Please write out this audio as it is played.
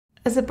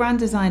As a brand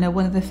designer,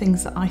 one of the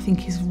things that I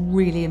think is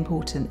really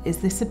important is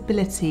this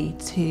ability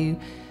to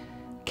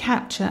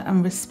capture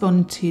and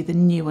respond to the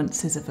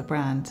nuances of a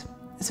brand.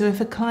 So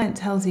if a client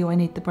tells you, I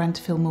need the brand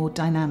to feel more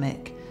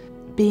dynamic,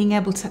 being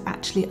able to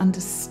actually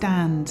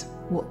understand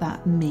what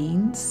that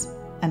means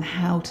and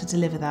how to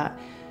deliver that,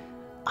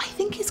 I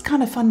think is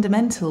kind of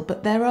fundamental.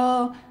 But there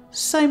are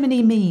so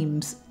many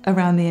memes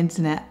around the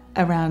internet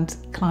around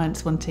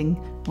clients wanting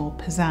more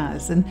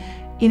pizzazz, and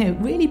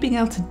really being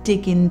able to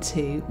dig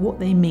into what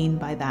they mean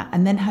by that,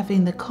 and then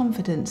having the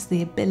confidence,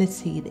 the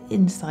ability, the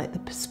insight, the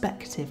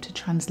perspective to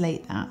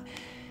translate that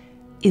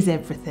is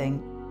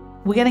everything.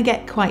 We're going to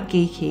get quite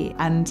geeky,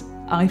 and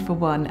I, for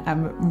one,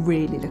 am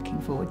really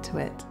looking forward to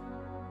it.